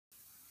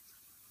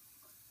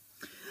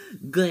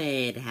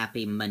Good,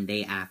 happy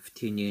Monday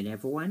afternoon,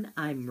 everyone.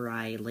 I'm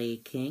Riley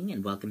King,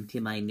 and welcome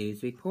to my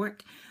news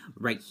report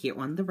right here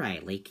on the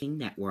Riley King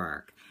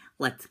Network.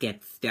 Let's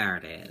get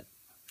started.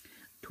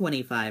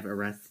 25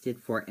 arrested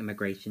for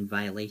immigration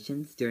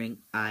violations during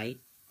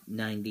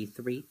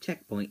I-93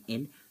 checkpoint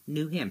in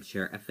New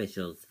Hampshire,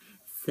 officials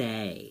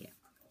say.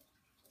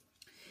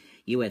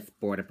 U.S.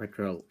 Border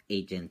Patrol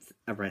agents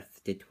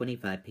arrested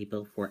 25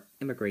 people for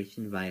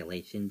immigration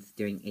violations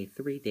during a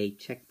 3-day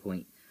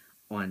checkpoint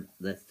on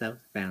the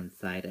southbound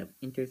side of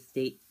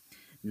Interstate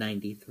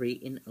 93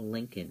 in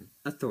Lincoln,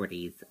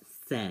 authorities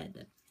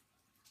said.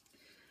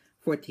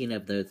 14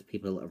 of those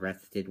people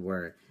arrested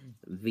were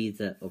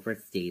visa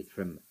overstays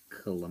from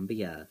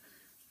Colombia.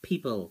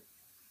 People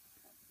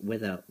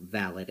without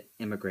valid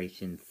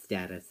immigration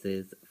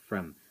statuses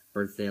from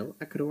Brazil,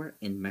 Ecuador,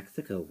 and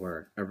Mexico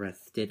were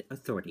arrested,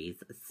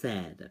 authorities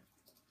said.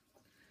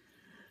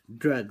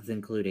 Drugs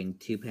including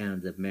 2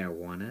 pounds of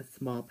marijuana,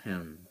 small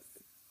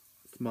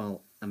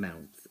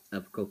amounts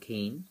of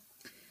cocaine,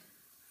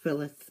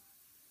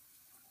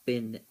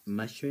 psilocybin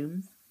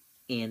mushrooms,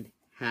 and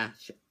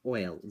hash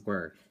oil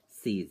were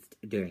seized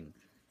during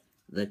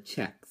the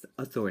checks,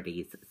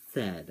 authorities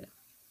said.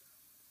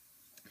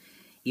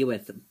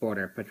 U.S.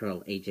 Border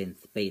Patrol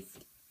agents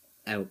based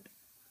out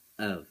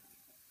of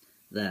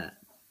the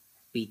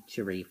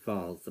Beechery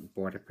Falls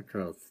Border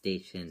Patrol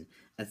Station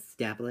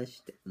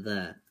established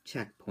the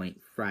checkpoint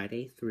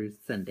Friday through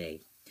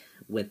Sunday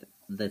with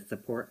the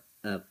support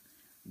of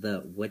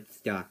the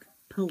Woodstock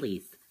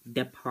Police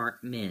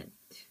Department.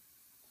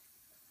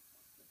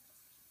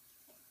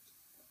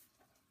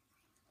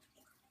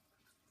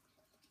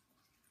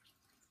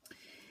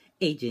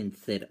 Agents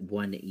said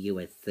one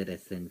U.S.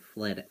 citizen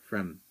fled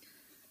from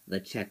the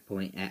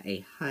checkpoint at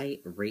a high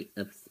rate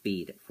of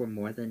speed for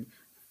more than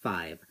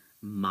 5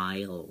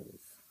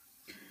 miles.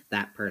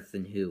 That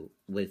person, who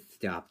was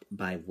stopped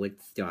by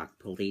Woodstock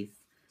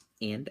police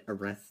and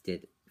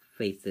arrested,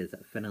 faces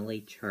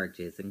felony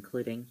charges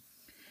including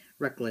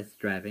reckless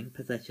driving,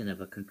 possession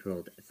of a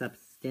controlled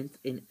substance,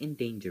 and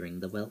endangering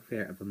the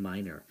welfare of a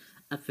minor,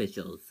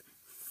 officials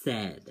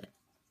said.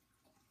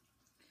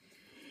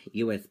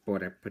 U.S.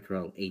 Border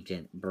Patrol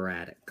agent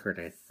Brad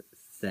Curtis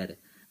said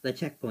the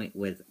checkpoint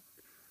was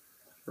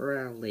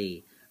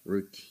fairly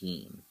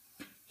routine.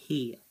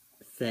 He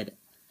said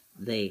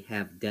they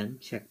have done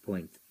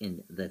checkpoints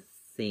in the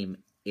same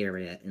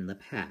area in the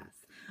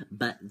past,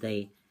 but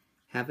they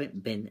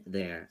haven't been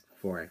there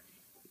for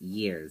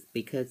years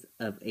because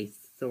of a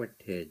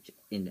shortage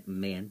in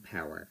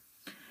manpower.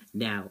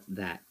 Now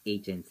that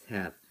agents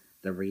have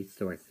the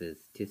resources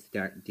to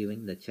start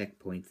doing the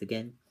checkpoints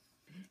again,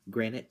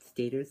 Granite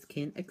Staters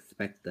can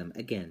expect them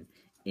again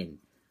in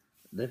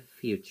the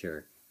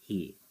future,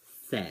 he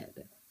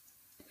said.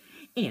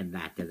 And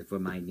that does it for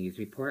my news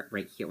report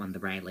right here on the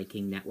Riley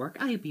King Network.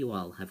 I hope you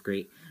all have a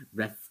great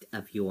rest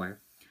of your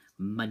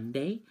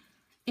Monday.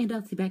 And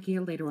I'll see you back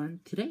here later on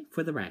today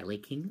for the Riley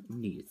King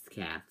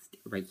newscast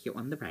right here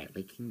on the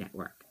Riley King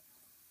Network.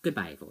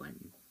 Goodbye,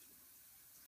 everyone.